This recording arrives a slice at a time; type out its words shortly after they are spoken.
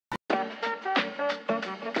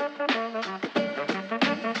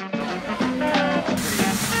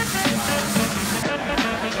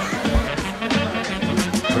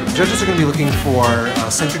Judges are going to be looking for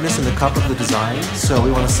centeredness in the cup of the design, so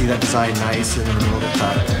we want to see that design nice and in the middle of the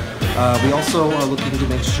cup. We also are looking to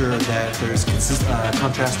make sure that there's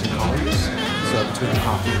contrast in colors, so between the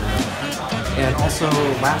coffee and the milk. And also,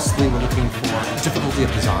 lastly, we're looking for difficulty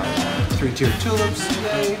of design. 3-tiered tulips,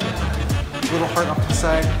 yay! Little heart off to the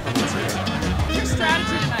side. What's your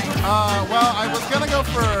strategy tonight? Well, I was gonna go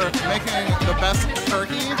for making the best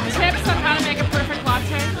turkey. Tips on how to make a perfect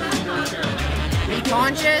latte? Be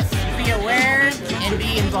conscious, be aware, and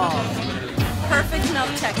be involved. Perfect milk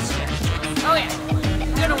texture. Oh yeah,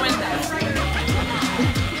 you're gonna win that.